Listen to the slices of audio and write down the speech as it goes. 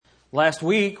Last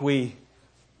week we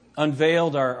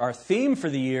unveiled our theme for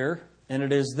the year, and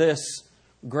it is this,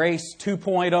 Grace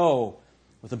 2.0,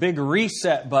 with a big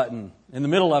reset button in the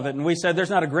middle of it. And we said there's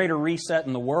not a greater reset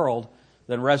in the world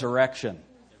than resurrection.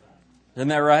 Isn't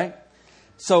that right?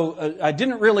 So I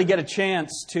didn't really get a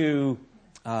chance to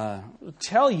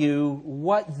tell you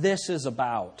what this is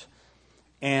about.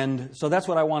 And so that's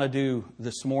what I want to do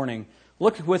this morning.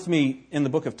 Look with me in the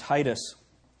book of Titus,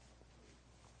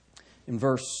 in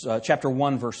chapter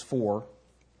 1, verse 4.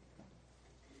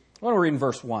 I want to read in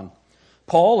verse 1.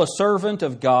 Paul, a servant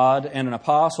of God and an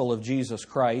apostle of Jesus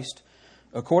Christ,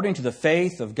 according to the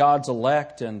faith of God's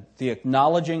elect and the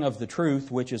acknowledging of the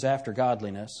truth which is after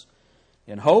godliness,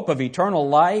 in hope of eternal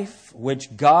life,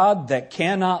 which God that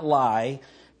cannot lie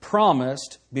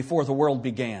promised before the world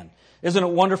began. Isn't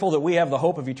it wonderful that we have the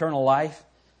hope of eternal life?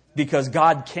 Because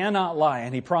God cannot lie,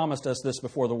 and He promised us this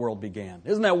before the world began.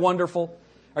 Isn't that wonderful?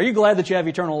 Are you glad that you have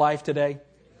eternal life today?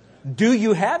 Do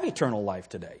you have eternal life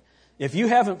today? If you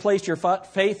haven't placed your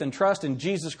faith and trust in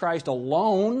Jesus Christ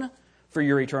alone for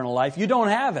your eternal life, you don't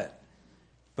have it.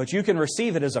 But you can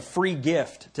receive it as a free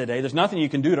gift today. There's nothing you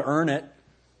can do to earn it.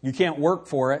 You can't work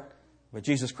for it. But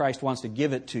Jesus Christ wants to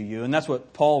give it to you. And that's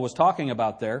what Paul was talking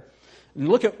about there. And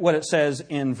look at what it says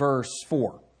in verse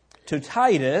 4. To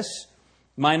Titus,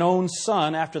 mine own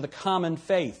son after the common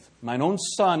faith. Mine own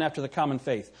son after the common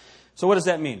faith. So what does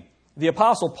that mean? The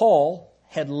Apostle Paul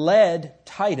had led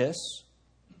Titus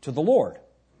to the Lord.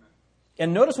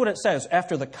 And notice what it says,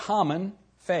 after the common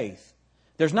faith.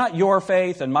 There's not your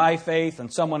faith and my faith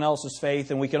and someone else's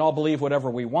faith and we can all believe whatever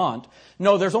we want.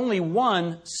 No, there's only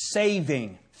one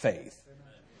saving faith.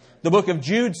 The book of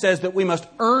Jude says that we must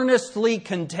earnestly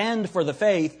contend for the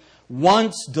faith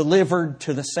once delivered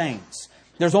to the saints.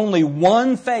 There's only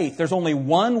one faith. There's only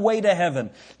one way to heaven.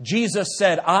 Jesus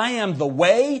said, I am the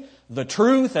way, the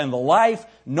truth, and the life.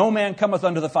 No man cometh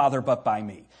unto the Father but by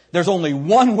me. There's only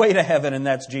one way to heaven, and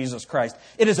that's Jesus Christ.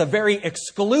 It is a very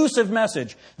exclusive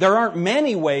message. There aren't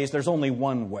many ways. There's only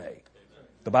one way.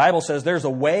 The Bible says there's a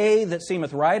way that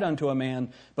seemeth right unto a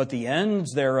man, but the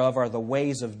ends thereof are the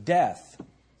ways of death.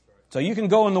 So you can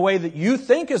go in the way that you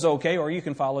think is okay, or you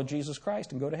can follow Jesus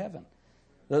Christ and go to heaven.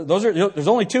 There's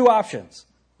only two options.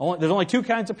 There's only two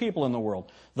kinds of people in the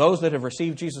world. Those that have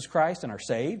received Jesus Christ and are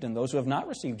saved, and those who have not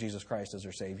received Jesus Christ as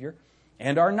their Savior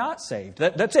and are not saved.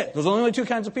 That's it. There's only two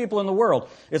kinds of people in the world.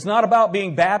 It's not about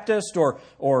being Baptist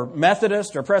or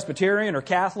Methodist or Presbyterian or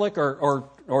Catholic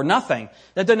or nothing.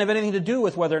 That doesn't have anything to do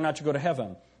with whether or not you go to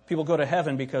heaven. People go to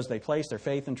heaven because they place their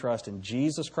faith and trust in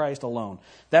Jesus Christ alone.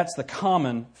 That's the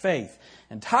common faith.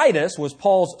 And Titus was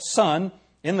Paul's son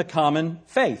in the common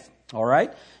faith. All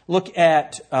right? Look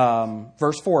at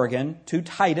verse 4 again. To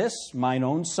Titus, mine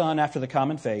own son after the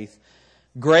common faith,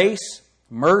 grace,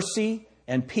 mercy,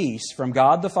 and peace from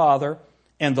God the Father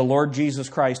and the Lord Jesus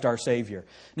Christ our Savior.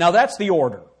 Now that's the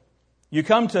order. You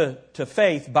come to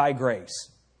faith by grace.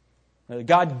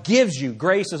 God gives you,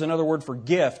 grace is another word for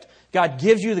gift. God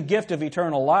gives you the gift of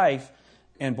eternal life,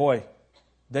 and boy,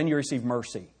 then you receive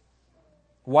mercy.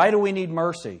 Why do we need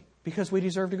mercy? Because we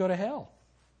deserve to go to hell.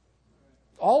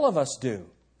 All of us do.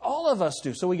 All of us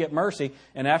do. So we get mercy,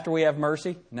 and after we have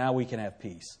mercy, now we can have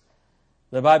peace.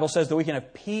 The Bible says that we can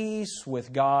have peace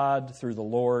with God through the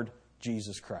Lord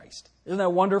Jesus Christ. Isn't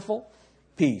that wonderful?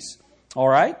 Peace. All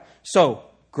right? So,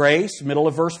 grace, middle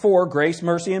of verse 4, grace,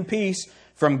 mercy, and peace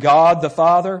from God the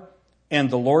Father and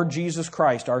the Lord Jesus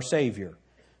Christ, our Savior.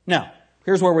 Now,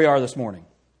 here's where we are this morning.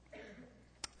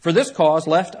 For this cause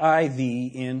left I thee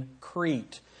in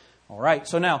Crete. All right,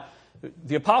 so now,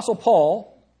 the Apostle Paul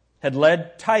had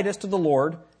led Titus to the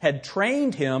Lord, had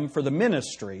trained him for the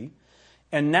ministry,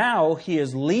 and now he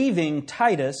is leaving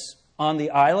Titus on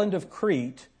the island of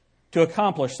Crete to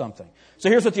accomplish something. So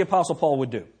here's what the Apostle Paul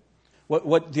would do.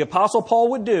 What the Apostle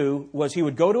Paul would do was he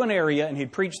would go to an area and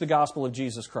he'd preach the gospel of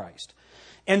Jesus Christ.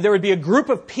 And there would be a group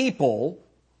of people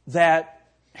that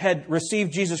had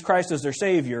received Jesus Christ as their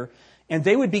Savior, and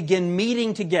they would begin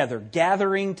meeting together,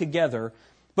 gathering together,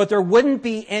 but there wouldn't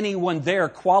be anyone there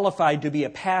qualified to be a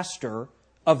pastor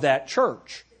of that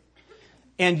church.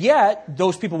 And yet,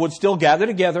 those people would still gather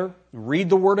together, read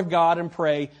the Word of God and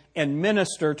pray, and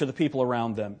minister to the people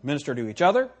around them. Minister to each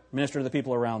other, minister to the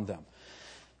people around them.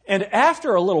 And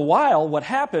after a little while, what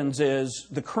happens is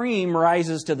the cream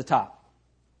rises to the top.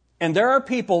 And there are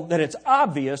people that it's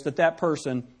obvious that that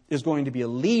person is going to be a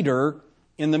leader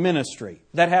in the ministry.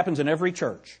 That happens in every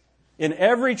church. In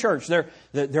every church, there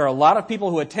are a lot of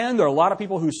people who attend, there are a lot of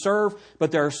people who serve,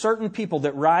 but there are certain people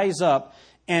that rise up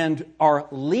and are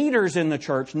leaders in the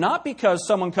church, not because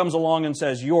someone comes along and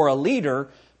says, you're a leader,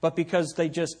 but because they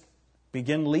just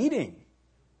begin leading.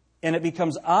 and it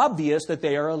becomes obvious that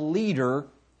they are a leader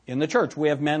in the church. We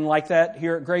have men like that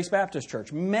here at Grace Baptist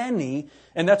Church. Many,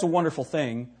 and that's a wonderful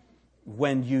thing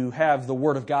when you have the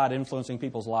Word of God influencing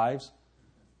people's lives.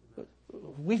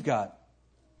 We've got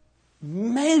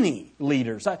many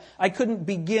leaders. I couldn't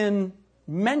begin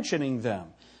mentioning them.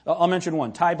 I'll mention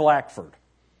one, Ty Blackford.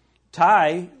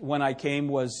 Ty, when I came,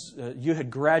 was you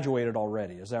had graduated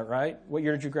already. Is that right? What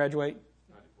year did you graduate?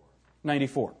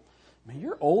 94. I mean,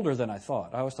 you're older than I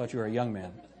thought. I always thought you were a young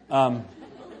man.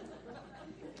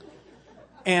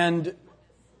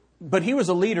 But he was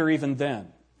a leader even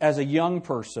then. As a young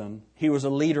person, he was a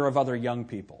leader of other young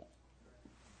people.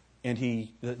 And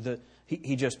he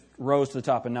just rose to the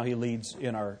top, and now he leads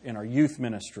in our youth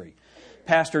ministry.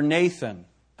 Pastor Nathan,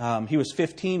 he was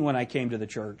 15 when I came to the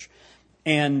church.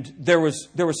 And there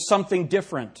was something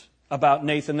different about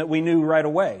Nathan that we knew right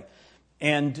away.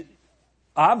 And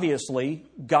obviously,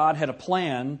 God had a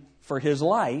plan for his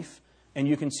life, and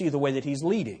you can see the way that he's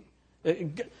leading.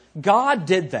 God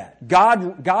did that.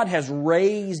 God has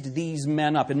raised these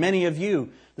men up. And many of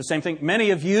you, the same thing.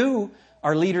 Many of you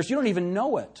are leaders. You don't even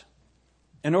know it.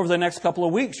 And over the next couple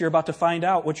of weeks, you're about to find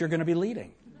out what you're going to be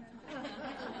leading.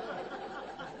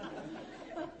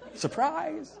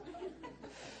 Surprise.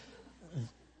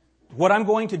 What I'm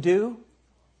going to do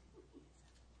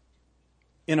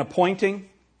in appointing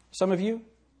some of you,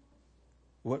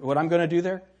 what I'm going to do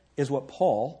there is what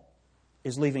Paul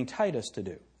is leaving Titus to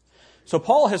do. So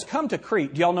Paul has come to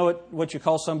Crete. Do y'all know what you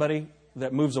call somebody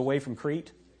that moves away from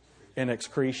Crete? An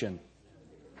excretion.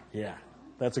 Yeah,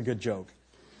 that's a good joke.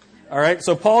 All right,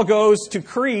 so Paul goes to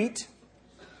Crete.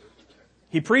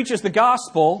 He preaches the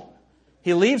gospel.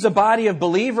 He leaves a body of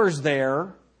believers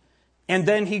there. And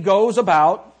then he goes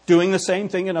about doing the same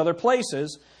thing in other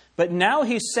places. But now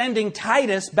he's sending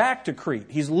Titus back to Crete.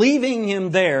 He's leaving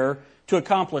him there to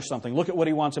accomplish something. Look at what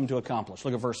he wants him to accomplish.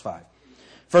 Look at verse 5.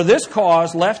 For this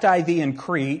cause left I thee in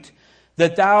Crete,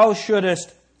 that thou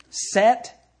shouldest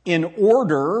set in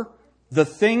order the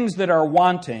things that are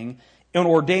wanting, and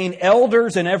ordain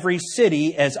elders in every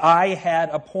city as I had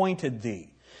appointed thee.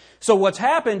 So what's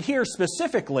happened here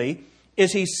specifically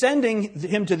is he's sending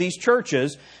him to these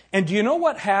churches. And do you know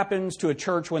what happens to a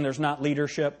church when there's not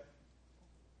leadership?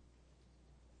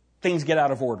 Things get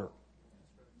out of order.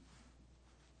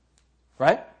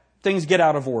 Right? Things get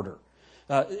out of order.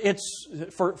 It's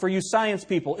for you science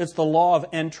people, it's the law of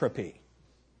entropy.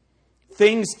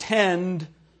 Things tend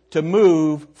to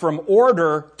move from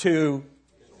order to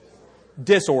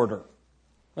disorder.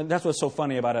 And that's what's so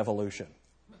funny about evolution.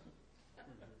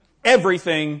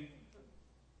 Everything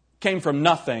came from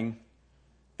nothing,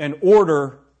 and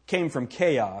order came from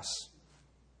chaos.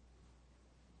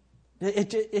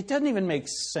 It doesn't even make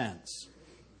sense.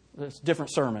 It's a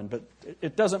different sermon, but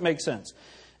it doesn't make sense.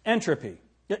 Entropy.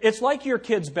 It's like your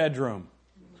kid's bedroom.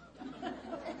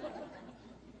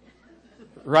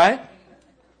 Right?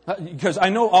 Because I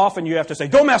know often you have to say,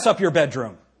 don't mess up your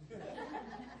bedroom.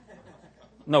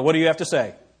 No, what do you have to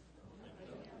say?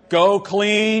 Go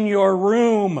clean your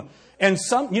room. And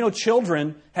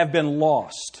children have been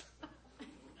lost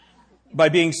by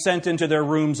being sent into their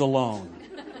rooms alone.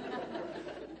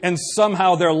 And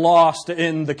somehow they're lost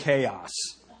in the chaos.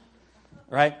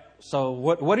 Right? So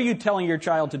what are you telling your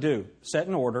child to do? Set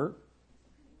in order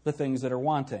the things that are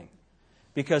wanting.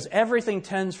 Because everything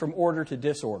tends from order to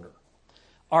disorder.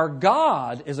 Our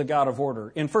God is a God of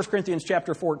order. In 1 Corinthians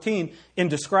chapter 14, in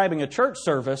describing a church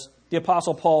service, the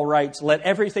Apostle Paul writes, let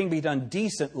everything be done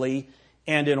decently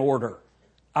and in order.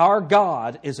 Our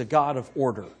God is a God of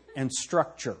order and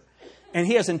structure. And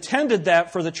He has intended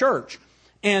that for the church.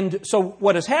 And so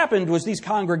what has happened was these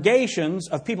congregations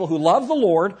of people who love the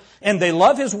Lord and they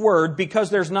love His Word, because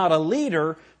there's not a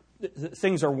leader,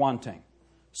 things are wanting.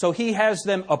 So He has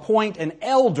them appoint an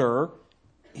elder.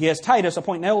 He has Titus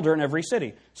appoint an elder in every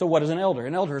city. So what is an elder?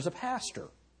 An elder is a pastor.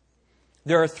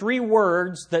 There are 3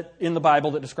 words that in the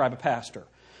Bible that describe a pastor.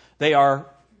 They are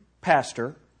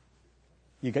pastor.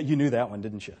 You knew that one,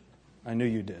 didn't you? I knew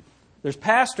you did. There's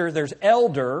pastor, there's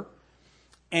elder,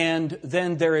 and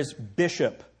then there is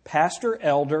bishop. Pastor,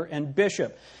 elder, and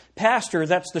bishop. Pastor,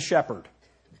 that's the shepherd.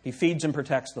 He feeds and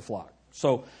protects the flock.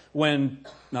 So when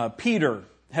Peter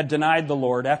had denied the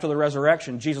Lord after the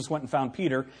resurrection, Jesus went and found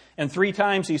Peter, and 3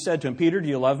 times He said to him, Peter, do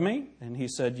you love me? And he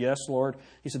said, yes, Lord.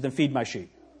 He said, then feed my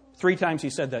sheep. 3 times He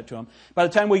said that to him. By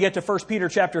the time we get to 1 Peter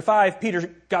chapter 5,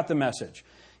 Peter got the message.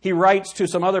 He writes to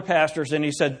some other pastors and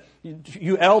he said,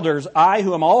 you elders, I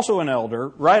who am also an elder,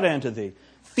 write unto thee,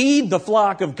 feed the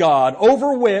flock of God,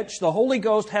 over which the Holy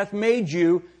Ghost hath made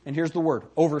you, and here's the word,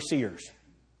 overseers.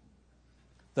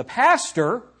 The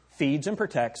pastor feeds and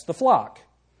protects the flock.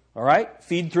 All right?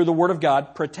 Feed through the Word of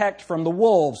God. Protect from the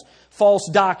wolves. False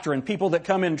doctrine. People that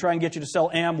come in and try and get you to sell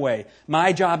Amway.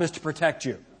 My job is to protect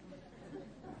you.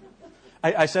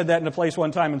 I said that in a place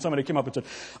one time and somebody came up and said,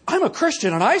 I'm a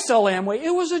Christian and I sell Amway. It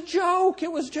was a joke.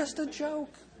 It was just a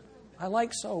joke. I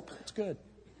like soap. It's good.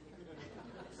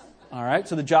 All right?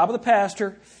 So the job of the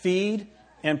pastor, feed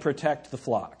and protect the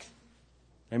flock.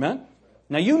 Amen?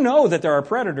 Now you know that there are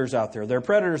predators out there. There are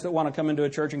predators that want to come into a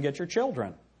church and get your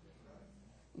children.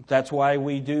 That's why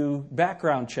we do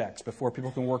background checks before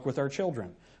people can work with our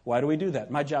children. Why do we do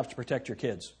that? My job is to protect your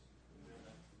kids.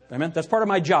 Amen? That's part of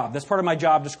my job. That's part of my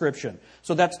job description.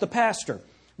 So that's the pastor.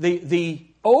 The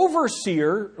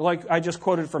overseer, like I just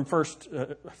quoted from 1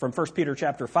 Peter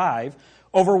chapter 5,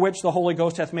 over which the Holy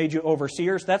Ghost hath made you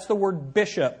overseers, that's the word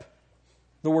bishop.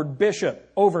 The word bishop,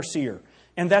 overseer.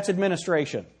 And that's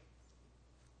administration.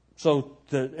 So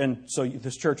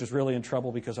this church is really in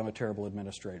trouble because I'm a terrible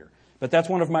administrator. But that's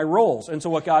one of my roles. And so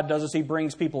what God does is He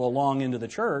brings people along into the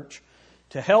church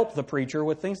to help the preacher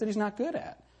with things that he's not good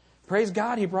at. Praise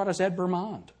God, He brought us Ed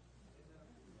Bermond.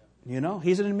 You know,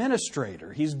 he's an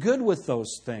administrator. He's good with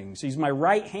those things. He's my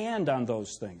right hand on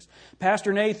those things.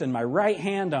 Pastor Nathan, my right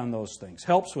hand on those things,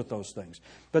 helps with those things.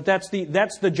 But that's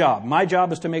the job. My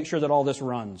job is to make sure that all this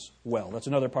runs well. That's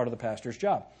another part of the pastor's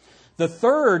job. The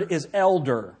third is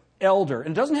elder. Elder.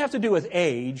 And it doesn't have to do with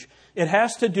age. It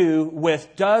has to do with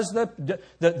that's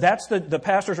the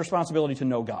pastor's responsibility to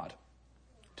know God.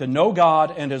 To know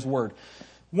God and His Word.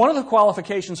 One of the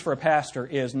qualifications for a pastor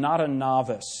is not a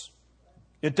novice.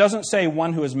 It doesn't say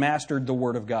one who has mastered the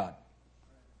Word of God.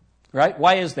 Right?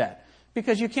 Why is that?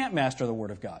 Because you can't master the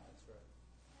Word of God.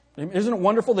 Isn't it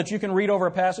wonderful that you can read over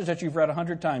a passage that you've read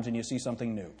 100 times and you see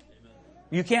something new?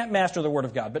 You can't master the Word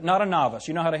of God, but not a novice.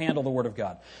 You know how to handle the Word of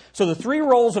God. So the three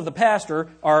roles of the pastor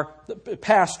are the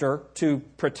pastor to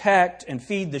protect and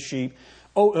feed the sheep,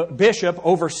 bishop,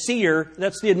 overseer,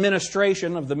 that's the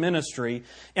administration of the ministry,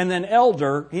 and then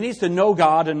elder, he needs to know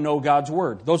God and know God's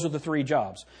Word. Those are the three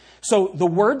jobs. So the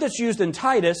word that's used in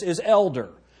Titus is elder.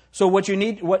 So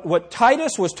what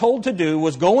Titus was told to do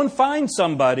was go and find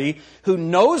somebody who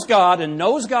knows God and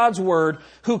knows God's Word,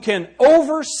 who can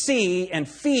oversee and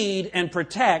feed and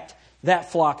protect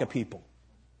that flock of people.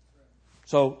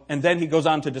 So, and then he goes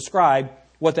on to describe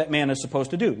what that man is supposed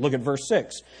to do. Look at verse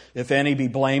 6. If any be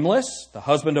blameless, the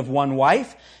husband of one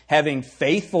wife, having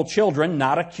faithful children,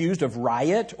 not accused of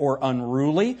riot or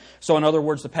unruly. So in other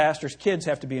words, the pastor's kids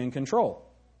have to be in control.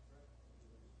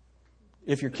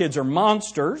 If your kids are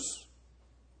monsters,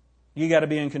 you got to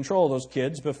be in control of those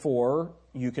kids before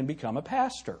you can become a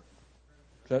pastor.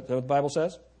 Is that what the Bible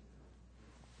says? Is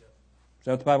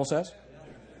that what the Bible says?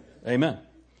 Amen.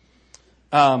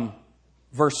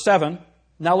 Verse 7.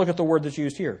 Now look at the word that's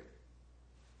used here.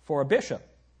 For a bishop.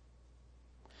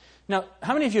 Now,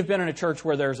 how many of you have been in a church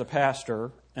where there's a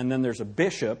pastor, and then there's a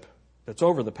bishop that's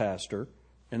over the pastor,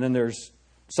 and then there's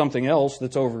something else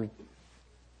that's over,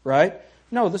 right?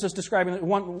 No, this is describing,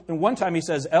 one time he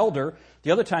says elder,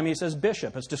 the other time he says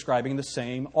bishop. It's describing the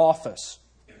same office.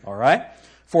 All right?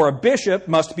 For a bishop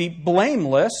must be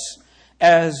blameless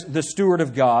as the steward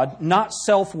of God, not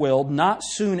self-willed, not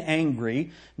soon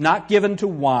angry, not given to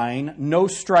wine, no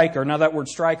striker. Now that word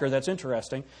striker, that's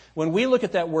interesting. When we look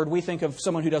at that word, we think of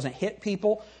someone who doesn't hit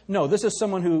people. No, this is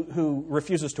someone who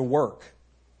refuses to work.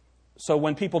 So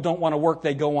when people don't want to work,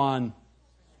 they go on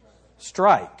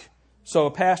strike. So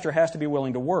a pastor has to be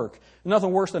willing to work.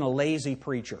 Nothing worse than a lazy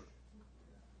preacher.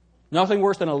 Nothing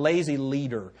worse than a lazy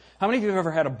leader. How many of you have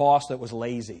ever had a boss that was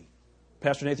lazy?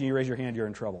 Pastor Nathan, you raise your hand, you're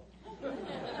in trouble.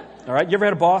 All right, you ever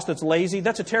had a boss that's lazy?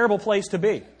 That's a terrible place to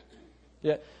be.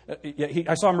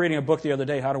 I saw him reading a book the other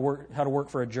day, How to Work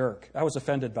for a Jerk. I was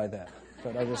offended by that,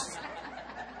 but I just.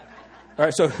 All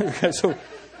right, so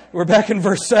we're back in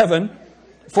verse 7.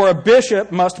 For a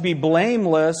bishop must be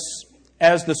blameless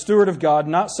as the steward of God,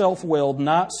 not self-willed,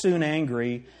 not soon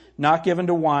angry, not given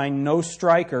to wine, no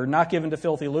striker, not given to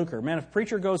filthy lucre. Man, if a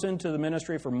preacher goes into the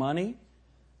ministry for money,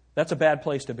 that's a bad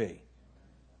place to be.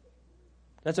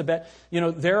 That's a bad.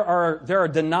 There are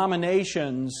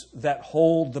denominations that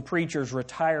hold the preacher's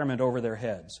retirement over their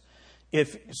heads.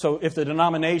 If the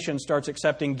denomination starts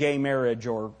accepting gay marriage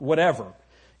or whatever,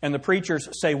 and the preachers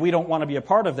say, we don't want to be a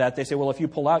part of that, they say, well, if you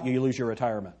pull out, you lose your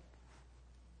retirement.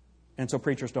 And so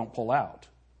preachers don't pull out.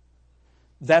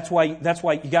 That's why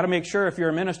you got to make sure if you're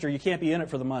a minister, you can't be in it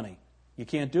for the money. You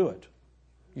can't do it.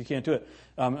 You can't do it.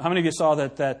 How many of you saw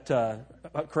that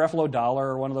Creflo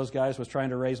Dollar, one of those guys, was trying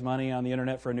to raise money on the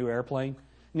internet for a new airplane?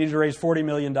 He needed to raise $40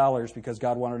 million because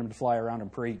God wanted him to fly around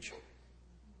and preach.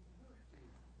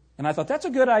 And I thought, that's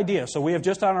a good idea. So we have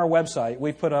just on our website,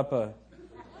 we've put up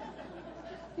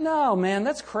No, man,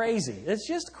 that's crazy. It's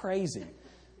just crazy.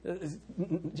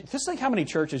 Just think how many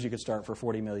churches you could start for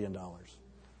 $40 million.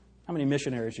 How many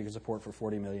missionaries you could support for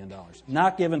 $40 million.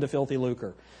 Not given to filthy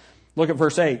lucre. Look at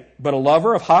verse 8. But a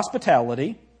lover of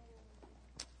hospitality,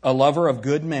 a lover of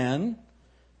good men,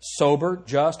 sober,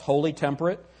 just, holy,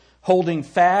 temperate, holding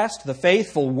fast the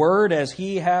faithful word as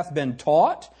he hath been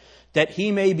taught, that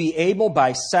he may be able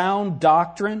by sound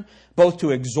doctrine both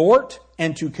to exhort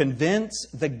and to convince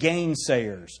the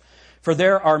gainsayers. For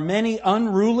there are many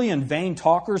unruly and vain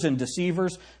talkers and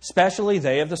deceivers, especially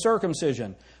they of the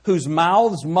circumcision, whose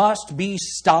mouths must be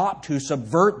stopped, who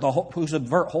subvert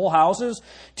whole houses,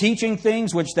 teaching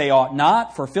things which they ought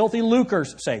not, for filthy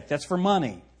lucre's sake. That's for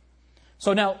money.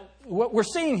 So now, what we're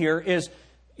seeing here is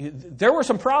there were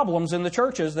some problems in the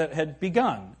churches that had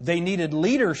begun. They needed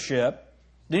leadership.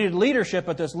 They needed leadership,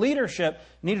 but this leadership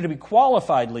needed to be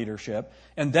qualified leadership.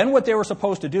 And then what they were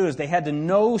supposed to do is they had to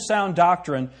know sound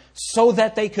doctrine so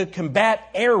that they could combat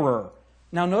error.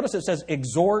 Now notice it says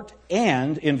exhort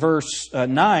and, in verse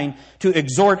 9, to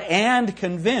exhort and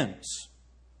convince.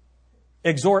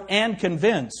 Exhort and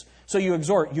convince. So you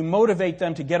exhort, you motivate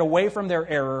them to get away from their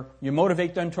error, you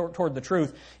motivate them toward the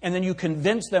truth, and then you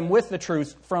convince them with the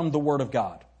truth from the Word of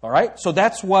God. All right? So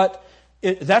that's what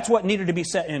needed to be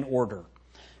set in order.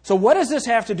 So what does this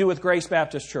have to do with Grace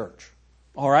Baptist Church?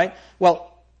 All right?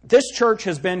 Well, this church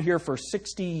has been here for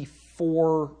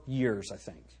 64 years, I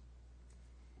think.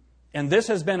 And this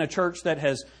has been a church that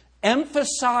has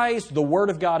emphasized the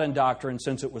Word of God and doctrine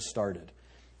since it was started.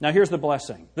 Now, here's the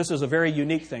blessing. This is a very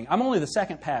unique thing. I'm only the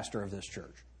second pastor of this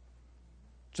church.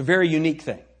 It's a very unique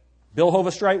thing. Bill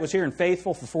Hovestrite was here and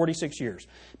faithful for 46 years.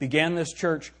 Began this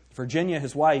church. Virginia,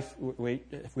 his wife,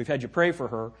 we've had you pray for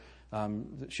her.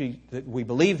 We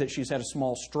believe that she's had a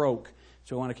small stroke,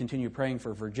 so we want to continue praying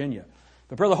for Virginia.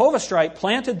 But Brother Hovestrite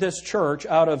planted this church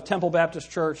out of Temple Baptist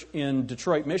Church in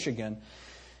Detroit, Michigan,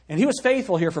 and he was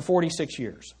faithful here for 46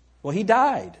 years. Well, he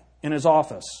died in his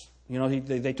office. You know,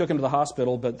 they took him to the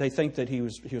hospital, but they think that he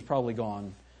was probably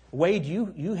gone. Wade,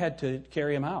 you had to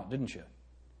carry him out, didn't you?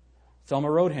 Thelma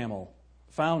Roadhamel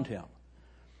found him.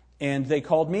 And they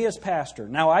called me as pastor.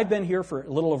 Now, I've been here for a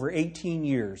little over 18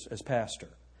 years as pastor.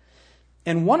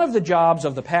 And one of the jobs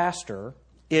of the pastor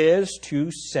is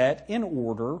to set in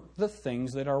order the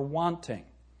things that are wanting.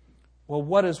 Well,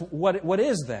 what is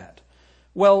that?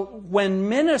 Well, what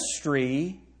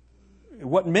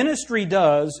ministry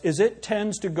does is it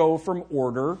tends to go from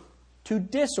order to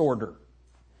disorder.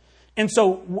 And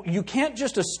so you can't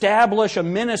just establish a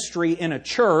ministry in a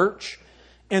church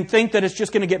and think that it's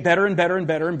just going to get better and better and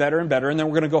better and better and better, and then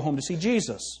we're going to go home to see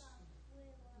Jesus.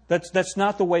 That's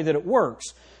not the way that it works.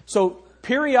 So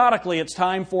periodically it's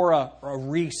time for a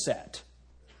reset.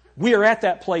 We are at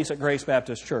that place at Grace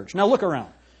Baptist Church. Now look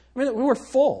around. I mean, we're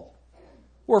full.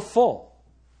 We're full.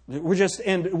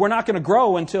 And we're not going to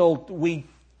grow until we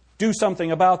do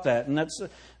something about that. And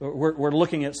we're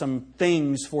looking at some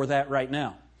things for that right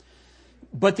now.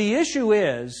 But the issue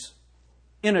is,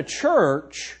 in a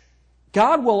church,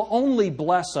 God will only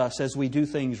bless us as we do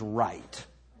things right.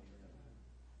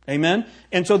 Amen?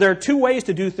 And so there are two ways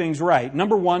to do things right.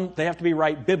 Number one, they have to be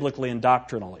right biblically and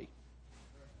doctrinally.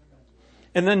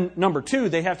 And then number two,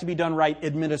 they have to be done right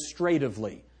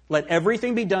administratively. Let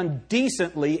everything be done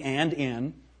decently and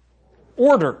in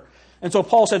order. And so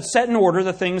Paul said, set in order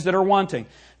the things that are wanting.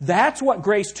 That's what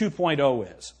Grace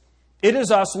 2.0 is. It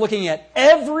is us looking at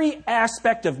every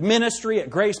aspect of ministry at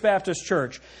Grace Baptist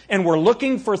Church, and we're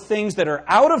looking for things that are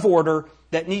out of order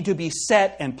that need to be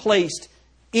set and placed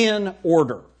in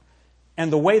order.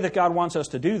 And the way that God wants us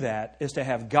to do that is to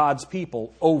have God's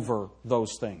people over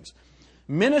those things.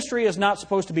 Ministry is not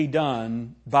supposed to be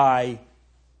done by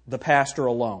the pastor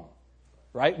alone.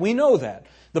 Right? We know that.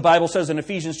 The Bible says in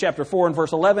Ephesians chapter 4 and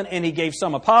verse 11, and He gave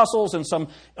some apostles and some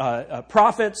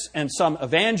prophets and some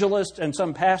evangelists and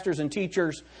some pastors and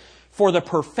teachers for the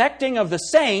perfecting of the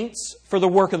saints for the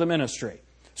work of the ministry.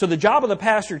 So the job of the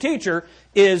pastor-teacher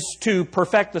is to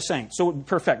perfect the saints. So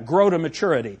grow to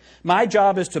maturity. My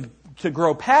job is to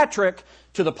grow Patrick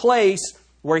to the place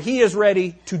where he is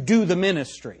ready to do the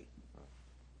ministry.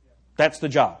 That's the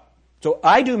job. So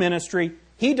I do ministry,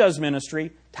 he does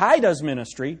ministry, Ty does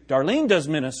ministry, Darlene does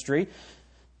ministry,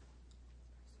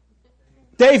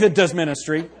 David does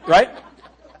ministry, right?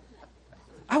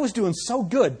 I was doing so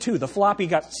good, too. The floppy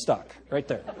got stuck right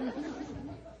there.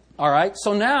 All right,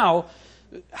 so now,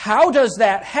 how does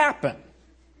that happen?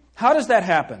 How does that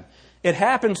happen? It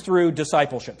happens through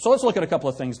discipleship. So let's look at a couple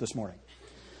of things this morning.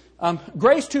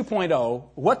 Grace 2.0,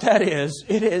 what that is,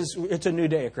 it's a new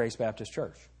day at Grace Baptist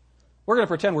Church. We're going to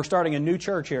pretend we're starting a new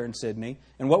church here in Sydney.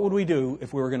 And what would we do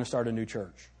if we were going to start a new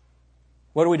church?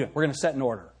 What do? We're going to set in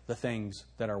order the things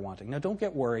that are wanting. Now, don't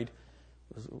get worried.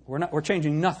 We're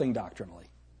changing nothing doctrinally.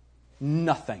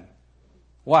 Nothing.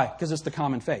 Why? Because it's the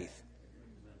common faith.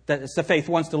 That it's the faith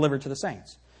once delivered to the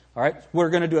saints. All right? We're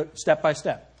going to do it step by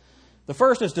step. The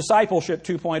first is Discipleship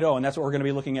 2.0, and that's what we're going to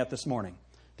be looking at this morning.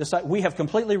 We have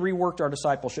completely reworked our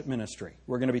discipleship ministry.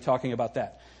 We're going to be talking about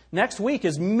that. Next week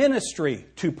is Ministry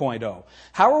 2.0.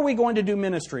 How are we going to do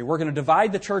ministry? We're going to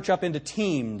divide the church up into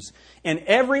teams, and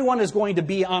everyone is going to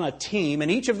be on a team,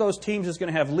 and each of those teams is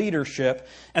going to have leadership,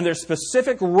 and there's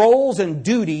specific roles and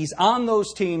duties on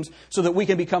those teams so that we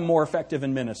can become more effective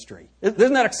in ministry.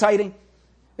 Isn't that exciting?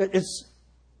 Isn't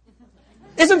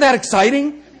that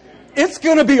exciting? It's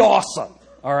going to be awesome.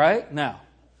 All right? Now,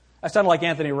 I sound like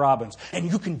Anthony Robbins.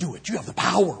 And you can do it. You have the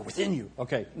power within you.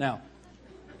 Okay, now.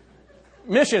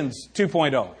 Missions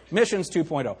 2.0. Missions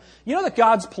 2.0. You know that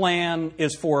God's plan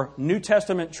is for New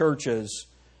Testament churches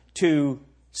to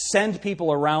send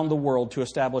people around the world to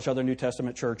establish other New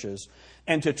Testament churches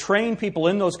and to train people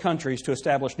in those countries to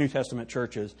establish New Testament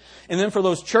churches. And then for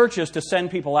those churches to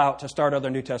send people out to start other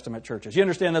New Testament churches. You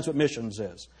understand that's what missions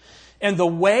is. And the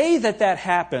way that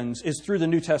happens is through the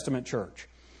New Testament church.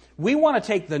 We want to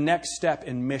take the next step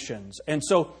in missions. And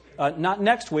so, not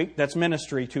next week, that's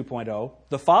Ministry 2.0.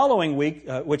 The following week,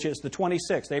 which is the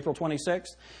 26th, April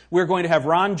 26th, we're going to have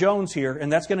Ron Jones here,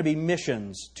 and that's going to be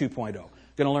Missions 2.0. Going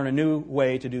to learn a new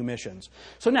way to do missions.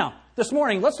 So now, this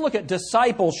morning, let's look at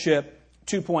Discipleship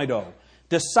 2.0.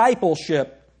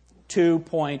 Discipleship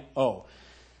 2.0.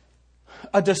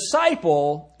 A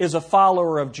disciple is a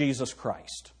follower of Jesus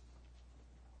Christ.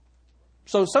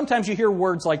 So sometimes you hear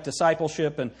words like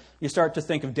discipleship and you start to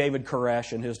think of David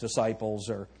Koresh and his disciples,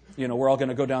 or, we're all going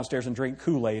to go downstairs and drink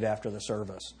Kool-Aid after the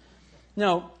service.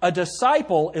 No, a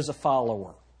disciple is a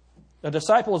follower. A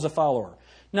disciple is a follower.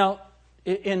 Now,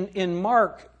 in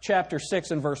Mark chapter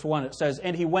 6 and verse 1, it says,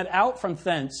 "And he went out from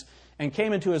thence and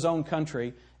came into his own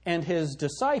country, and his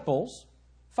disciples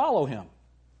follow him."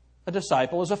 A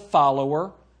disciple is a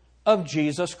follower of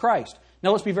Jesus Christ.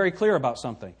 Now, let's be very clear about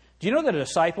something. Do you know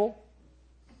that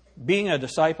being a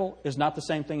disciple is not the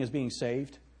same thing as being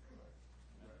saved?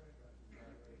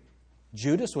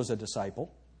 Judas was a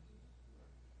disciple,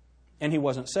 and he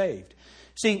wasn't saved.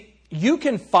 See, you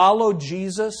can follow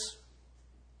Jesus.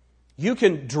 You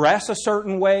can dress a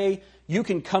certain way. You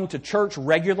can come to church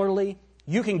regularly.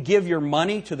 You can give your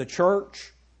money to the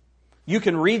church. You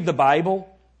can read the Bible.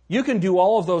 You can do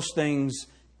all of those things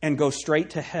and go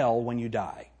straight to hell when you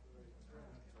die.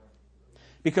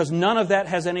 Because none of that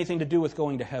has anything to do with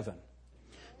going to heaven.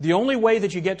 The only way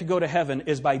that you get to go to heaven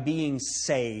is by being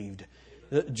saved.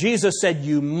 Jesus said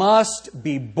you must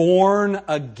be born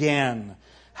again.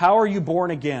 How are you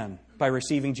born again? By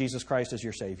receiving Jesus Christ as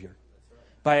your Savior.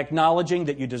 By acknowledging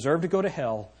that you deserve to go to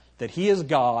hell, that He is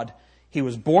God. He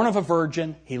was born of a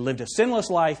virgin. He lived a sinless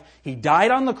life. He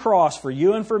died on the cross for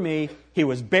you and for me. He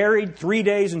was buried 3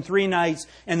 days and 3 nights.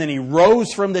 And then He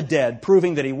rose from the dead,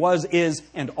 proving that He was, is,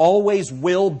 and always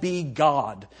will be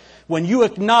God. When you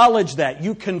acknowledge that,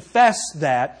 you confess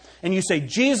that, and you say,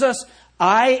 Jesus,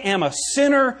 I am a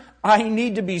sinner. I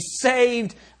need to be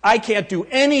saved. I can't do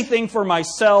anything for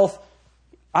myself.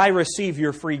 I receive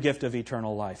your free gift of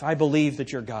eternal life. I believe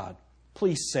that you're God.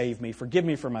 Please save me. Forgive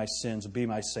me for my sins. Be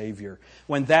my Savior.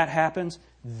 When that happens,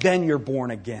 then you're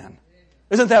born again.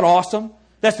 Isn't that awesome?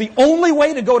 That's the only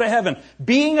way to go to heaven.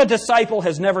 Being a disciple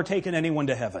has never taken anyone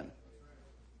to heaven.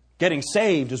 Getting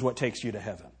saved is what takes you to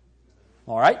heaven.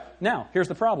 All right? Now, here's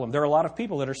the problem. There are a lot of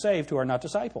people that are saved who are not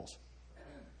disciples.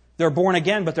 They're born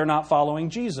again, but they're not following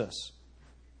Jesus.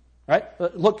 Right?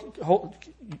 Look,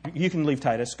 you can leave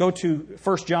Titus. Go to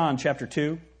 1 John chapter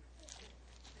 2.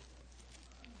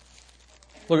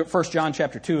 Look at 1 John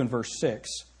chapter 2 and verse 6.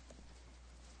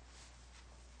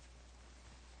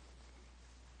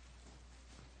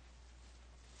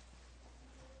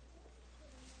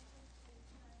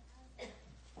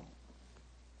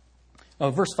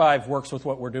 Verse 5 works with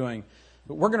what we're doing.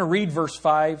 But we're going to read verse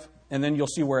 5, and then you'll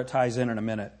see where it ties in a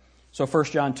minute. So 1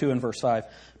 John 2 and verse 5.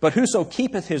 But whoso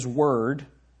keepeth his word,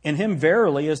 in him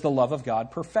verily is the love of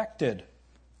God perfected.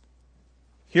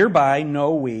 Hereby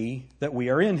know we that we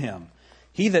are in him.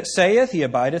 He that saith he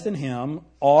abideth in him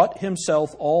ought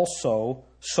himself also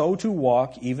so to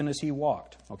walk even as he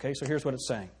walked. Okay, so here's what it's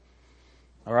saying.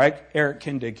 All right, Eric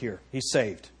Kindig here. He's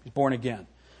saved. He's born again.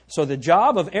 So the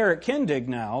job of Eric Kindig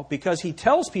now, because he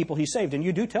tells people he's saved, and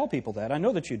you do tell people that, I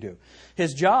know that you do.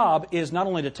 His job is not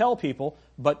only to tell people,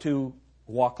 but to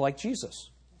walk like Jesus.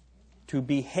 To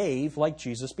behave like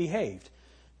Jesus behaved.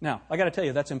 Now, I got to tell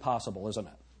you, that's impossible, isn't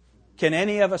it? Can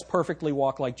any of us perfectly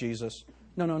walk like Jesus?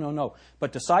 No.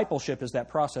 But discipleship is that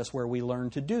process where we learn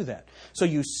to do that. So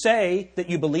you say that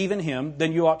you believe in Him,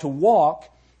 then you ought to walk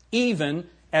even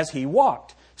as He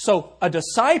walked. So a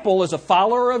disciple is a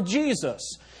follower of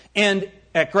Jesus. And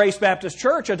at Grace Baptist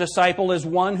Church, a disciple is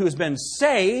one who's been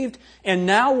saved and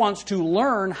now wants to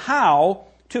learn how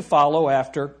to follow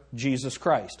after Jesus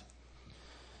Christ.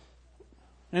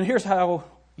 And here's how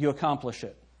you accomplish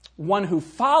it. One who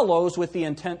follows with the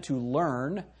intent to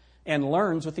learn and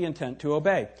learns with the intent to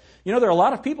obey. You know, there are a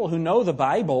lot of people who know the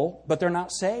Bible, but they're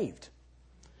not saved.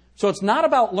 So it's not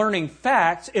about learning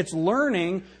facts, it's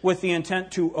learning with the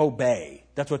intent to obey.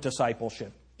 That's what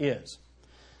discipleship is.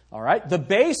 All right? The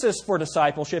basis for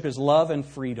discipleship is love and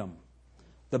freedom.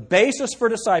 The basis for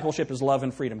discipleship is love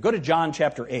and freedom. Go to John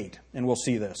chapter 8, and we'll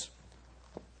see this.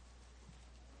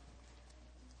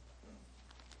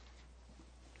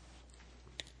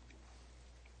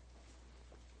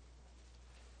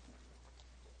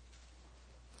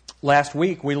 Last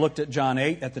week, we looked at John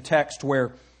 8, at the text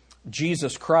where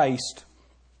Jesus Christ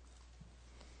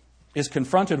is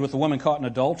confronted with the woman caught in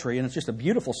adultery, and it's just a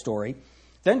beautiful story.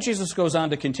 Then Jesus goes on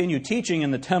to continue teaching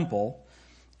in the temple,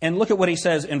 and look at what He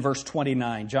says in verse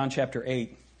 29, John chapter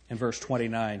 8 and verse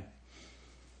 29.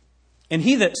 And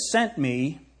He that sent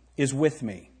me is with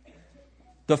me.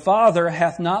 The Father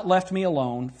hath not left me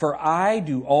alone, for I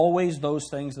do always those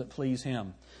things that please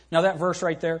Him. Now that verse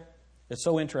right there, it's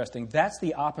so interesting. That's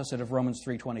the opposite of Romans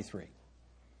 3:23.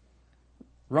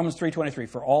 Romans 3:23,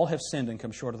 for all have sinned and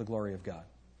come short of the glory of God.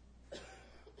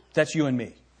 That's you and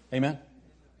me. Amen?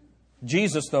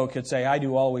 Jesus, though, could say, I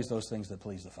do always those things that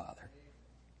please the Father.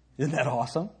 Isn't that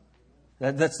awesome?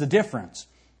 That's the difference.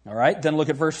 All right? Then look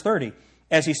at verse 30.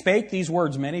 As He spake these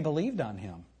words, many believed on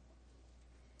Him.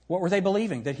 What were they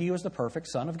believing? That He was the perfect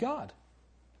Son of God.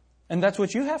 And that's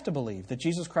what you have to believe, that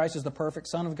Jesus Christ is the perfect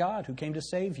Son of God who came to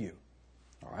save you.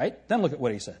 All right? Then look at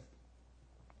what He said.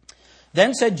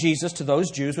 Then said Jesus to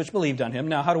those Jews which believed on Him.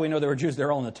 Now, how do we know they were Jews?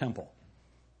 They're all in the temple.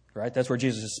 Right? That's where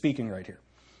Jesus is speaking right here.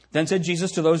 Then said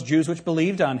Jesus to those Jews which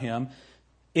believed on Him,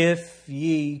 if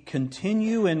ye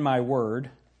continue in my word,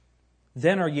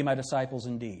 then are ye my disciples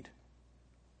indeed.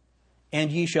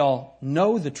 And ye shall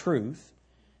know the truth,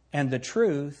 and the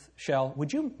truth shall,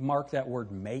 would you mark that word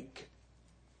make?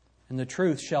 And the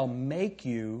truth shall make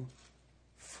you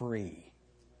free.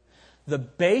 The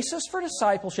basis for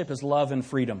discipleship is love and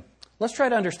freedom. Let's try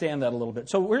to understand that a little bit.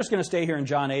 So we're just going to stay here in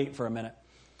John 8 for a minute.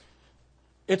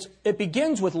 It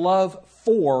begins with love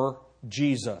for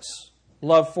Jesus.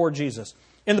 Love for Jesus.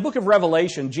 In the book of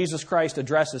Revelation, Jesus Christ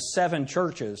addresses 7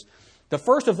 churches. The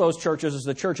first of those churches is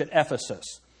the church at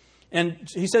Ephesus. And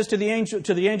He says to the angel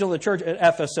of the church at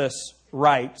Ephesus,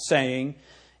 write, saying,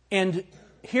 and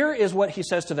here is what He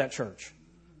says to that church.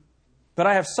 But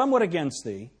I have somewhat against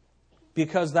thee,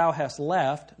 because thou hast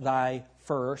left thy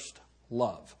first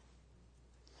love.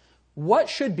 What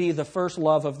should be the first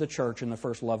love of the church and the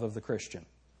first love of the Christian?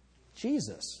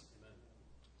 Jesus.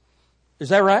 Is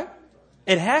that right?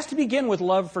 It has to begin with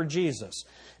love for Jesus.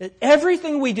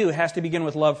 Everything we do has to begin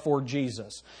with love for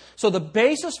Jesus. So the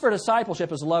basis for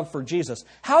discipleship is love for Jesus.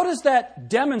 How does that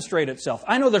demonstrate itself?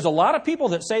 I know there's a lot of people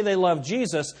that say they love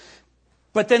Jesus,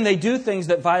 but then they do things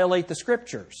that violate the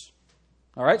Scriptures.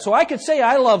 All right? So I could say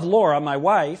I love Laura, my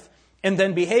wife, and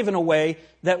then behave in a way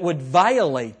that would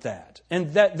violate that.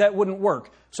 And that wouldn't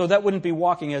work. So that wouldn't be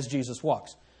walking as Jesus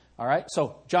walks. All right?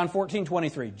 So John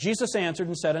 14:23. Jesus answered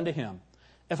and said unto him,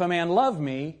 if a man love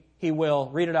me, he will,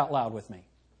 read it out loud with me,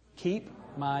 keep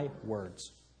my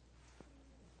words.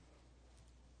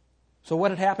 So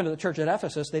what had happened to the church at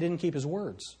Ephesus? They didn't keep His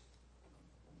words.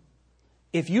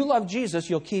 If you love Jesus,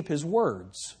 you'll keep His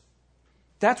words.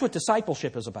 That's what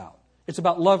discipleship is about. It's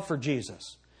about love for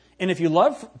Jesus. And if you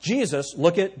love Jesus,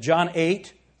 look at John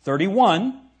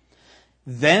 8:31.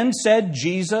 Then said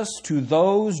Jesus to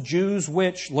those Jews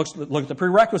which, look at the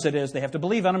prerequisite is, they have to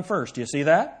believe on Him first. Do you see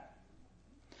that?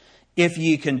 If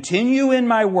ye continue in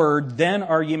my word, then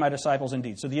are ye my disciples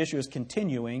indeed. So the issue is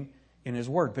continuing in His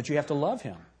word. But you have to love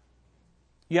Him.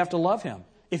 You have to love Him.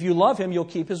 If you love Him, you'll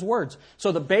keep His words.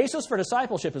 So the basis for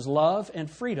discipleship is love and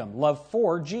freedom. Love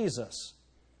for Jesus.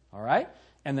 All right?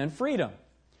 And then freedom.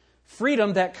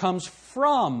 Freedom that comes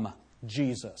from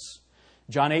Jesus.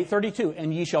 John 8:32,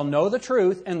 and ye shall know the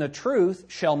truth, and the truth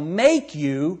shall make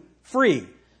you free.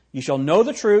 You shall know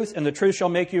the truth, and the truth shall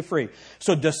make you free.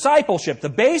 So discipleship, the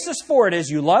basis for it is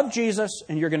you love Jesus,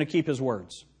 and you're going to keep His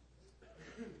words.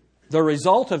 The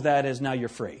result of that is now you're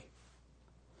free.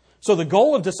 So the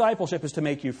goal of discipleship is to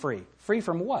make you free. Free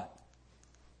from what?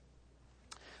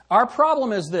 Our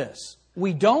problem is this.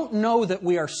 We don't know that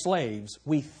we are slaves.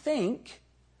 We think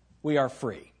we are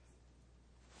free.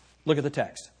 Look at the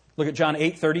text. Look at John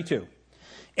 8:32.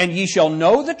 And ye shall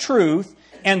know the truth,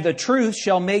 and the truth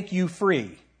shall make you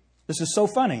free. This is so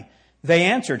funny. They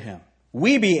answered him,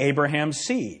 we be Abraham's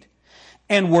seed,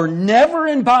 and were never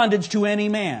in bondage to any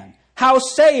man. How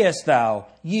sayest thou,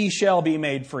 ye shall be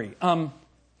made free?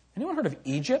 Anyone heard of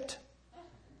Egypt?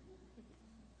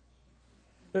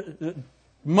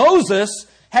 Moses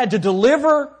had to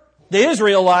deliver the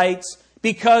Israelites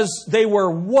because they were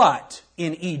what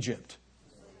in Egypt?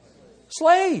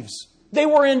 Slaves. They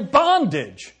were in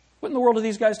bondage. What in the world are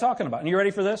these guys talking about? And you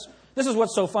ready for this? This is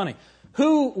what's so funny.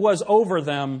 Who was over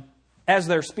them as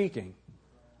they're speaking?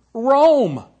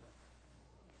 Rome.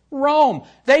 Rome.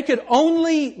 They could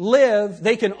only live,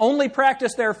 they can only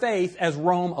practice their faith as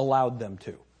Rome allowed them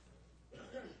to.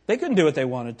 They couldn't do what they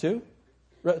wanted to.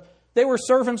 They were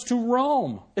servants to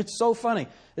Rome. It's so funny.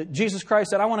 Jesus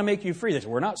Christ said, I want to make you free. They said,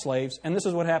 we're not slaves. And this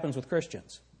is what happens with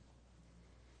Christians.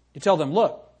 You tell them,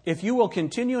 look, if you will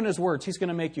continue in His words, He's going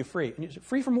to make you free. And you say,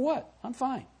 free from what? I'm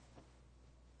fine.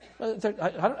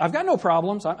 I've got no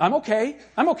problems. I'm okay.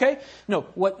 I'm okay. No,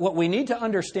 what we need to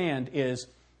understand is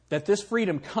that this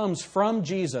freedom comes from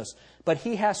Jesus, but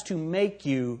He has to make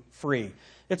you free.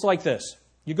 It's like this.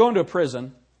 You go into a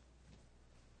prison,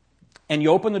 and you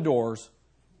open the doors,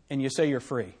 and you say you're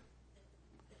free.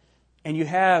 And you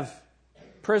have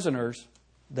prisoners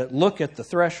that look at the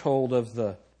threshold of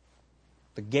the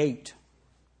gate,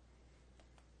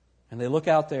 and they look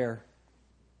out there,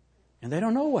 and they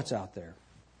don't know what's out there.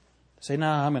 They say,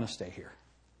 nah, I'm going to stay here.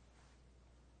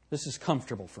 This is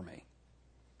comfortable for me.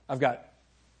 I've got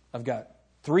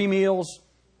 3 meals.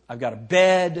 I've got a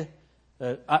bed.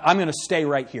 I'm going to stay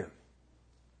right here.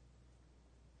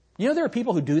 You know there are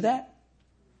people who do that?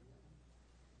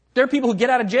 There are people who get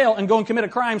out of jail and go and commit a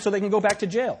crime so they can go back to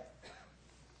jail.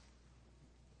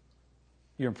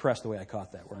 You're impressed the way I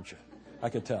caught that, weren't you? I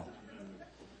could tell.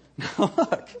 Now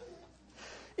look,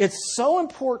 it's so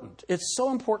important. It's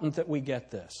so important that we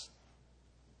get this.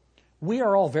 We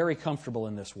are all very comfortable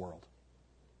in this world.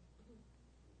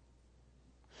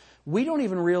 We don't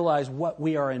even realize what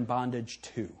we are in bondage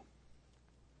to.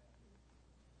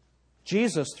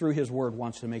 Jesus, through His Word,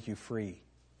 wants to make you free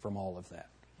from all of that.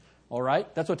 All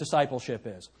right? That's what discipleship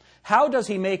is. How does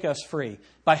He make us free?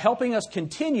 By helping us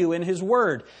continue in His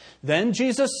Word. Then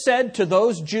Jesus said to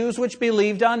those Jews which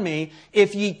believed on me,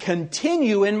 if ye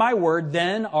continue in my word,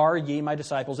 then are ye my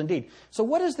disciples indeed. So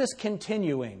what is this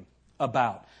continuing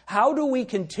about? How do we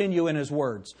continue in His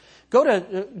words? Go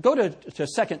to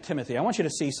 2 Timothy. I want you to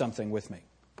see something with me.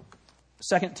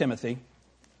 2 Timothy.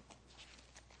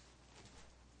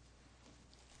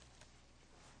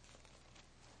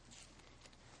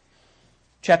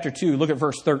 Chapter 2, look at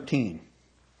verse 13.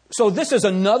 So this is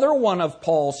another one of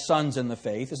Paul's sons in the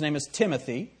faith. His name is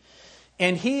Timothy.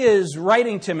 And he is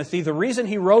writing Timothy. The reason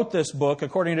he wrote this book,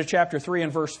 according to chapter 3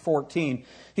 and verse 14,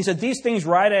 he said, these things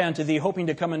write I unto thee, hoping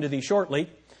to come unto thee shortly.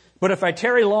 But if I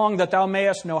tarry long, that thou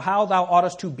mayest know how thou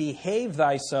oughtest to behave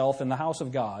thyself in the house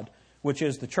of God, which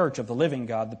is the church of the living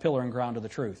God, the pillar and ground of the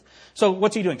truth. So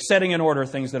what's he doing? Setting in order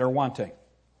things that are wanting.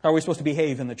 How are we supposed to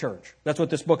behave in the church? That's what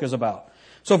this book is about.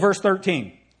 So verse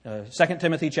 13, 2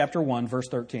 Timothy chapter 1, verse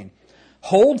 13.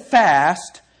 Hold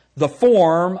fast the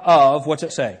form of, what's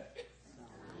it say?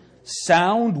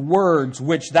 Sound words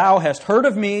which thou hast heard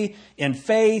of me in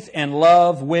faith and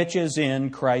love which is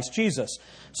in Christ Jesus.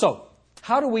 So,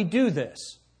 how do we do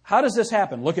this? How does this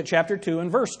happen? Look at chapter 2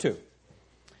 and verse 2.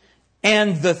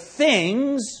 And the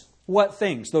things, what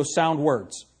things? Those sound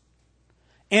words.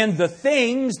 And the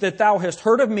things that thou hast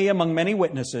heard of me among many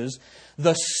witnesses,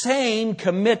 the same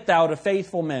commit thou to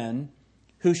faithful men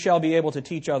who shall be able to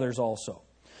teach others also.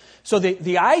 So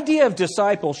the idea of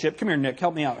discipleship, come here, Nick,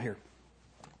 help me out here.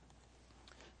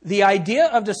 The idea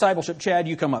of discipleship, Chad,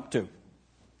 you come up too.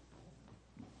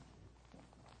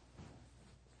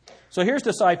 So here's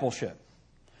discipleship.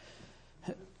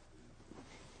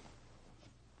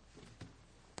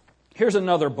 Here's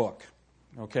another book.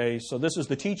 Okay, so this is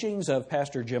the teachings of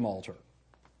Pastor Jim Alter.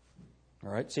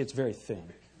 All right, see, it's very thin.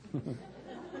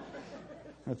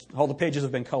 All the pages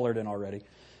have been colored in already.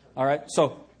 All right,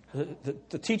 so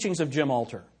the teachings of Jim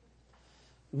Alter.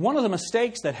 One of the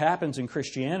mistakes that happens in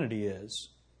Christianity is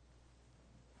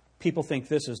people think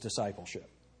this is discipleship.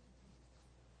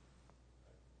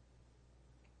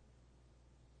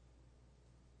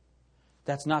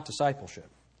 That's not discipleship.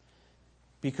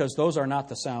 Because those are not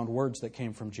the sound words that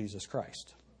came from Jesus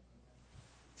Christ.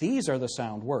 These are the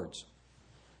sound words.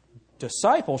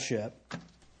 Discipleship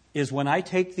is when I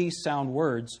take these sound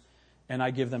words and I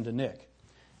give them to Nick.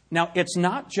 Now, it's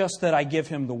not just that I give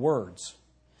him the words.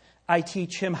 I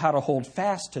teach him how to hold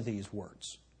fast to these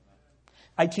words.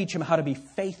 I teach him how to be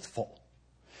faithful.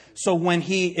 So when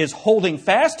he is holding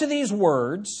fast to these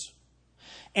words,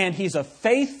 and he's a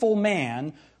faithful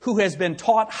man who has been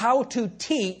taught how to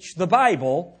teach the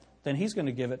Bible, then he's going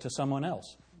to give it to someone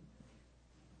else.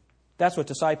 That's what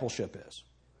discipleship is.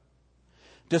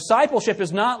 Discipleship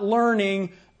is not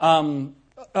learning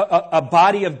a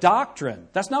body of doctrine.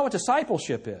 That's not what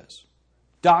discipleship is.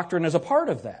 Doctrine is a part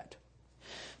of that.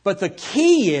 But the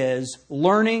key is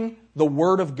learning the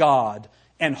Word of God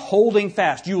and holding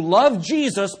fast. You love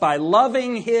Jesus by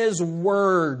loving His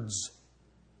words.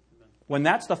 When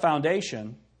that's the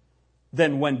foundation,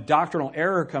 then when doctrinal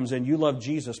error comes in, you love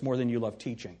Jesus more than you love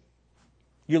teaching.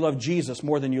 You love Jesus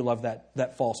more than you love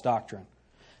that false doctrine.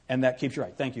 And that keeps you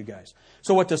right. Thank you, guys.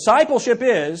 So what discipleship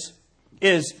is,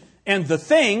 and the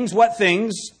things, what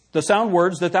things, the sound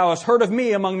words that thou hast heard of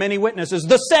me among many witnesses,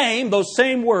 those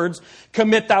same words,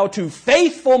 commit thou to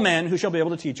faithful men who shall be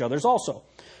able to teach others also.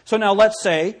 So now let's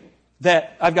say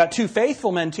that I've got two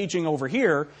faithful men teaching over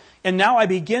here, and now I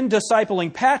begin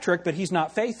discipling Patrick, but he's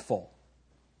not faithful.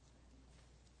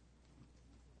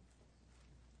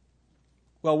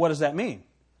 Well, what does that mean?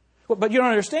 But you don't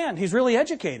understand. He's really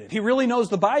educated. He really knows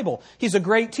the Bible. He's a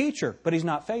great teacher, but he's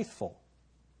not faithful.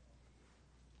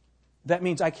 That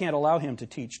means I can't allow him to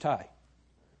teach Ty.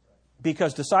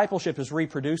 Because discipleship is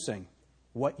reproducing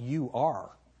what you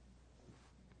are.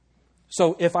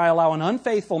 So if I allow an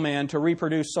unfaithful man to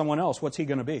reproduce someone else, what's he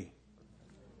going to be?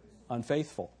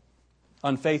 Unfaithful.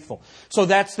 Unfaithful. So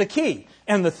that's the key.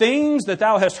 And the things that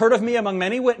thou hast heard of me among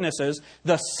many witnesses,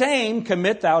 the same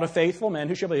commit thou to faithful men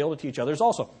who shall be able to teach others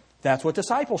also. That's what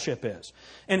discipleship is.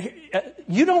 And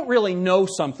you don't really know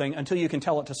something until you can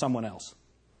tell it to someone else.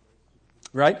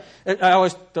 Right? I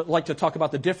always like to talk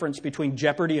about the difference between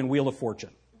Jeopardy and Wheel of Fortune.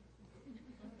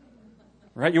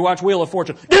 Right? You watch Wheel of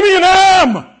Fortune. Give me an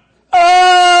M!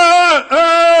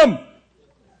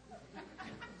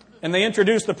 And they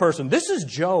introduce the person. This is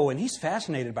Joe, and he's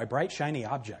fascinated by bright, shiny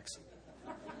objects.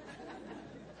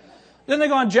 Then they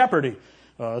go on Jeopardy.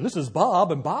 This is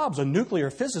Bob, and Bob's a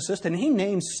nuclear physicist, and he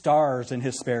names stars in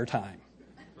his spare time.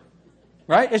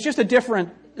 Right? It's just a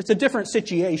different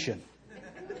situation.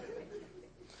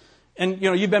 And,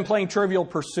 you've been playing Trivial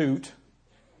Pursuit,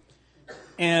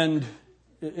 and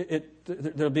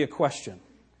there'll be a question.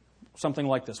 Something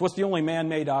like this. What's the only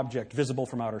man-made object visible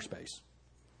from outer space?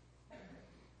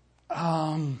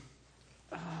 I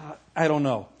don't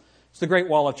know. It's the Great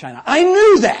Wall of China. I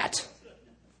knew that!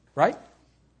 Right?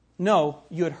 No,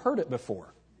 you had heard it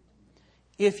before.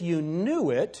 If you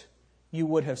knew it, you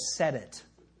would have said it.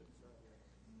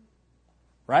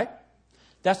 Right?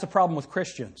 That's the problem with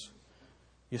Christians.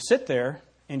 You sit there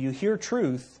and you hear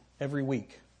truth every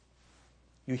week.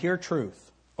 You hear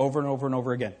truth over and over and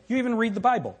over again. You even read the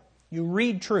Bible. You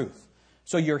read truth.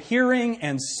 So you're hearing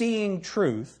and seeing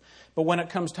truth, but when it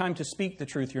comes time to speak the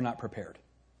truth, you're not prepared.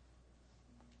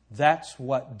 That's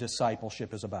what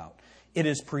discipleship is about. It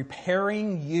is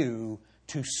preparing you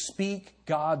to speak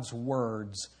God's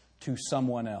words to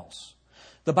someone else.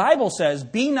 The Bible says,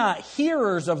 be not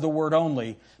hearers of the word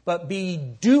only, but be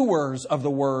doers of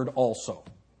the word also.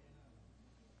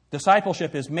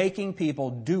 Discipleship is making people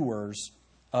doers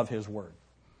of His word.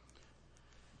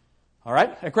 All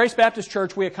right? At Grace Baptist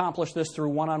Church, we accomplish this through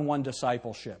one-on-one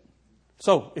discipleship.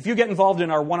 So, if you get involved in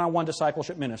our one-on-one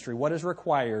discipleship ministry, what is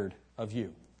required of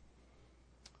you?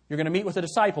 You're going to meet with a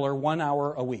discipler 1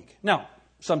 hour a week. Now,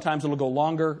 sometimes it'll go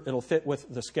longer. It'll fit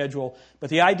with the schedule. But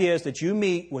the idea is that you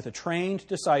meet with a trained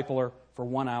discipler for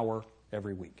 1 hour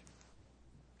every week.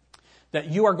 That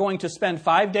you are going to spend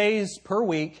 5 days per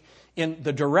week in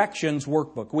the Directions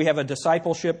workbook. We have a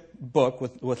discipleship book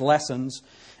with lessons.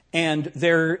 And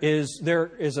there is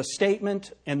a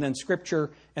statement and then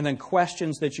scripture and then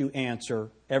questions that you answer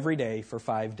every day for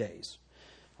 5 days.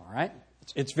 All right?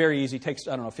 It's very easy. It takes,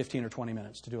 15 or 20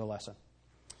 minutes to do a lesson.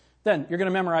 Then you're going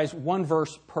to memorize one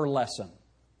verse per lesson.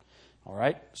 All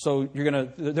right? So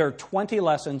there are 20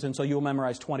 lessons, and so you'll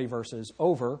memorize 20 verses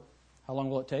over. How long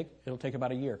will it take? It'll take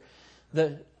about a year.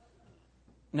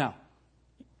 Now,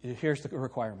 here's the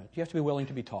requirement. You have to be willing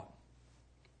to be taught.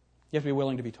 You have to be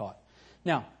willing to be taught.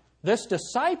 Now, this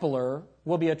discipler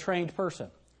will be a trained person.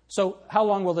 So how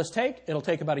long will this take? It'll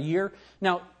take about a year.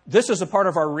 Now, this is a part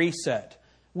of our reset.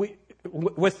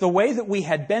 With the way that we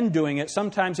had been doing it,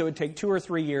 sometimes it would take 2 or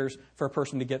 3 years for a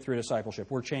person to get through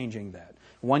discipleship. We're changing that.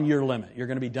 1 year limit. You're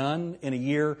going to be done in a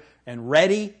year and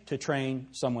ready to train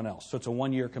someone else. So it's a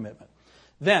 1 year commitment.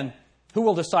 Then, who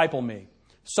will disciple me?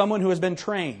 Someone who has been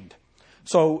trained.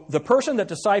 So the person that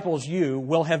disciples you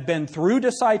will have been through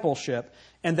discipleship,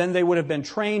 and then they would have been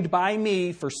trained by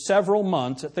me for several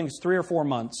months, I think it's 3 or 4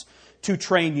 months, to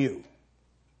train you.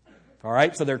 All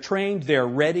right? So they're trained, they're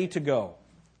ready to go.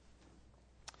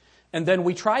 And then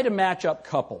we try to match up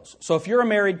couples. So if you're a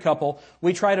married couple,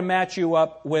 we try to match you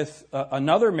up with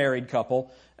another married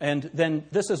couple. And then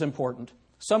this is important.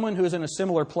 Someone who's in a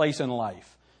similar place in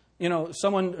life. You know,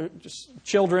 someone, just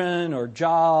children or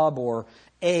job or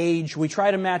age. We try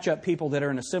to match up people that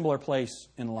are in a similar place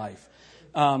in life.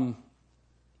 You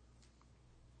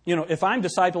know, if I'm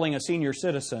discipling a senior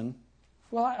citizen,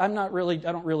 well, I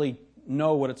don't really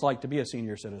know what it's like to be a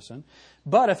senior citizen.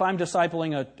 But if I'm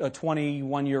discipling a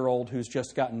 21-year-old who's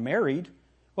just gotten married,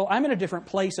 well, I'm in a different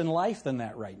place in life than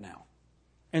that right now.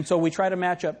 And so we try to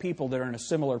match up people that are in a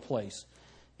similar place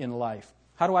in life.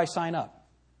 How do I sign up?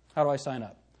 How do I sign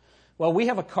up? Well, we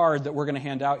have a card that we're going to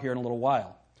hand out here in a little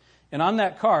while. And on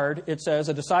that card, it says,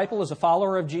 "A disciple is a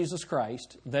follower of Jesus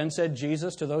Christ. Then said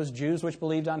Jesus to those Jews which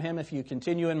believed on him, if you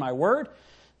continue in my word,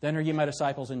 then are ye my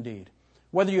disciples indeed."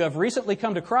 Whether you have recently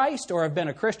come to Christ or have been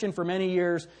a Christian for many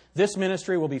years, this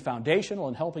ministry will be foundational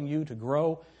in helping you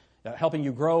grow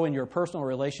in your personal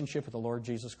relationship with the Lord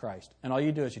Jesus Christ. And all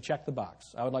you do is you check the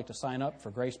box. I would like to sign up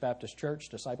for Grace Baptist Church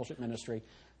Discipleship Ministry,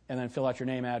 and then fill out your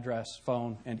name, address,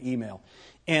 phone, and email.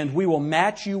 And we will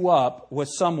match you up with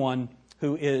someone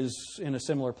who is in a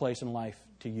similar place in life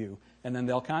to you, and then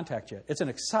they'll contact you. It's an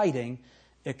exciting,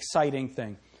 exciting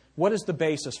thing. What is the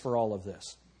basis for all of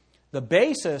this? The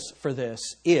basis for this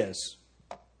is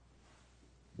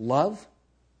love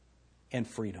and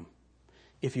freedom.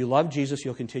 If you love Jesus,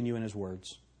 you'll continue in his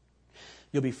words.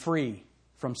 You'll be free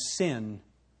from sin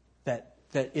that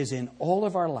is in all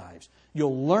of our lives.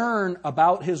 You'll learn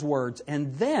about his words,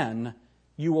 and then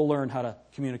you will learn how to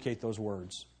communicate those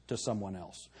words to someone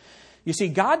else. You see,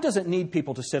 God doesn't need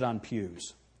people to sit on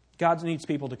pews. God needs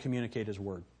people to communicate his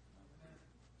word.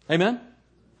 Amen?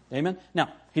 Amen?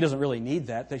 Now, he doesn't really need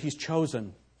that he's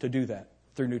chosen to do that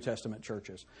through New Testament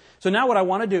churches. So now what I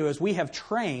want to do is we have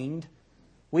trained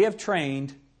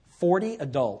 40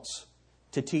 adults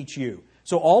to teach you.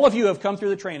 So all of you have come through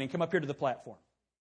the training. Come up here to the platform.